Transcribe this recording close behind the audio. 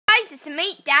guys, it's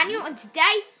me, Daniel, and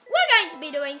today we're going to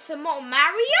be doing some more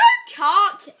Mario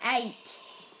Kart 8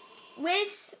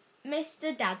 with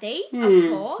Mr. Daddy, of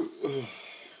course.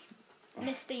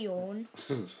 Mr. Yawn,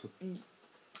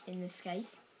 in this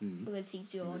case, because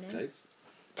he's yawning. In this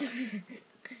case.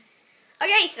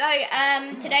 Okay, so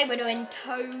today we're doing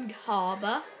Toad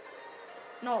Harbor,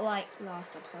 not like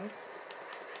last episode.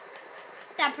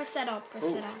 Dad, press that up,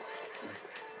 press it up.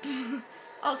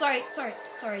 Oh, sorry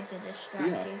to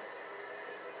distract you.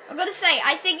 I've got to say,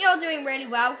 I think you're doing really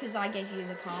well because I gave you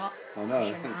the cart. I know,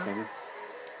 thanks, Sammy.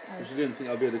 But you didn't think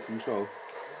I'd be able to control.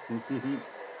 Maybe you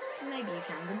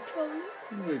can control it.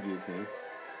 Maybe you can.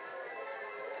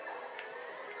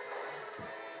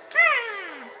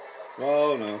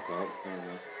 Oh, no, I can't.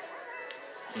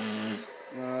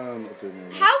 No, I'm not doing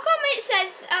that. How come it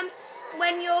says,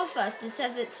 when you're first, it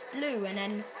says it's blue, and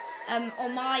then,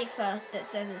 on my first, it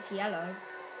says it's yellow?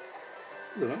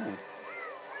 I don't know.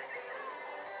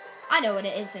 I know what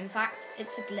it is, in fact.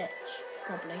 It's a glitch,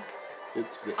 probably.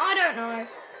 It's good. I don't know.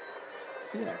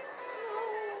 See that?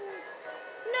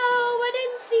 No, I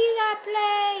didn't see that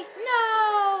place. No.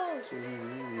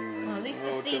 Well, at least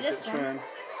I see this one.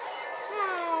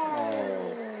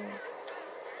 Oh.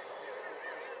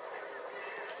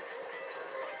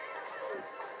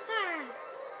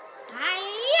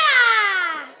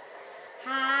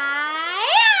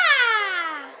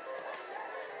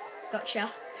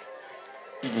 Gotcha.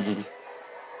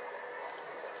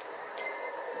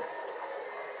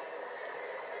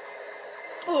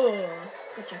 Oh,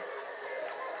 gotcha.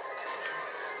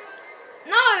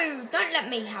 No, don't let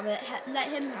me have it. Let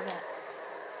him have it.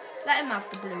 Let him have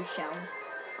the blue shell.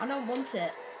 I don't want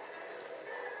it.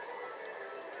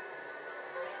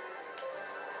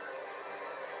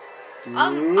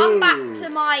 I'm back to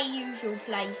my usual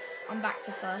place. I'm back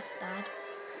to first, Dad.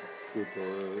 Good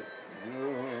boy.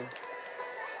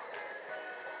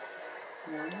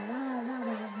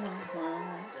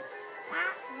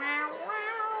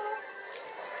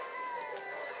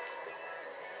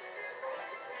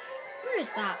 Where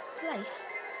is that place?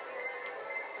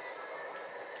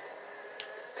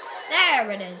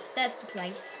 There it is. There's the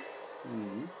place.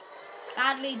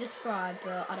 Badly described,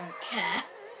 but I don't care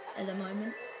at the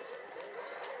moment.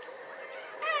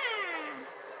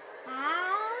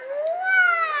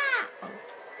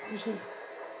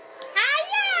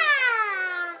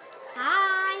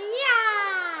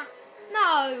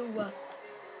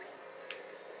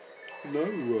 No.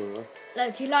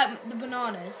 Look, do you like the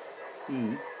bananas?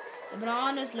 The The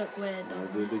bananas look weird, I'll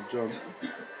don't do a big jump.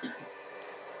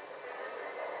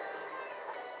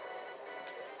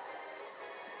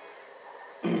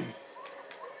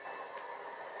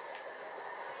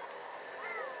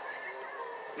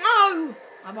 No!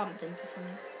 I bumped into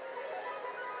something.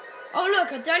 Oh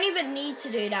look, I don't even need to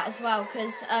do that as well,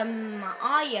 because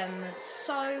I am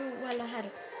so well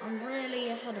ahead. I'm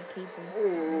really ahead of people.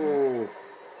 Oh.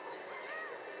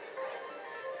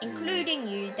 Including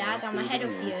you, Dad. I'm ahead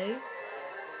of you.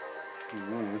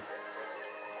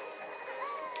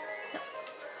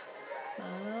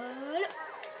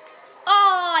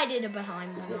 Oh, I did a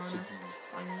behind banana.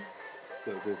 Finally.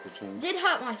 Did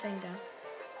hurt my finger.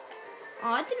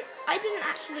 Oh, I didn't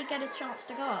actually get a chance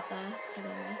to go up there, silly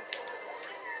me.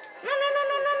 No.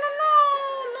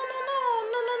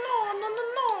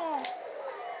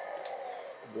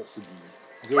 What's the Is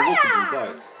there a what's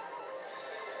bite?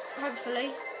 Hopefully.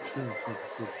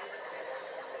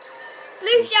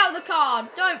 Blue shell the card.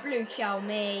 Don't blue shell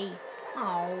me.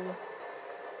 Oh.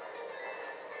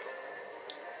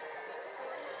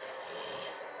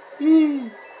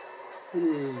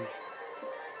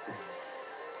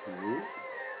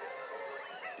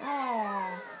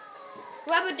 Oh.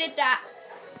 Whoever did that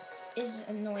is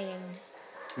annoying.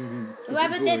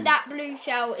 Whoever did that blue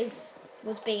shell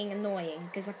was being annoying,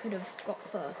 because I could have got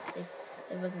first if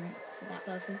it wasn't for that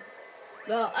person.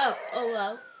 Well, oh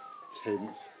well.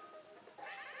 10th.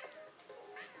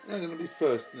 I'm going to be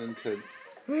first and then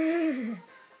 10th.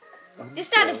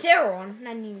 Just add a 0 on, and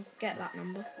then you get that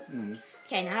number.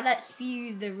 Okay, now let's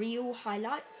view the real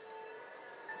highlights.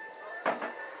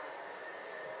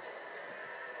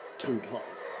 Toad Harbor.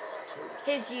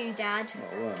 Here's you, Dad.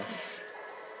 Oh, wow.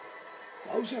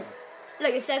 Bowser.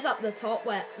 Look, it says up the top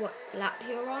what lap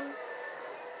you're on.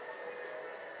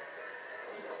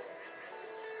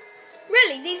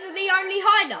 Really? These are the only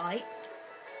highlights?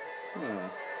 No.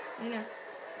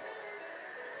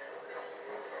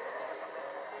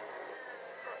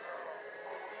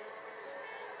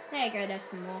 There you go, there's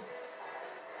some more.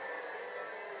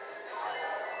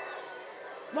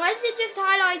 Why is it just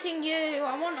highlighting you?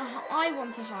 I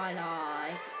want to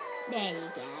highlight. There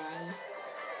you go.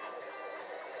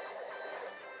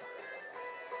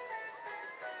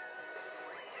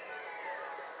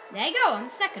 There you go, I'm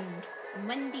second. And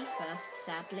Wendy's first,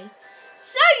 sadly.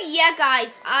 So, yeah,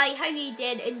 guys, I hope you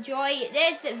did enjoy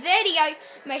this video.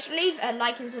 Make sure to leave a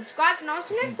like and subscribe, and I'll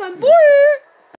see you next time. Bye!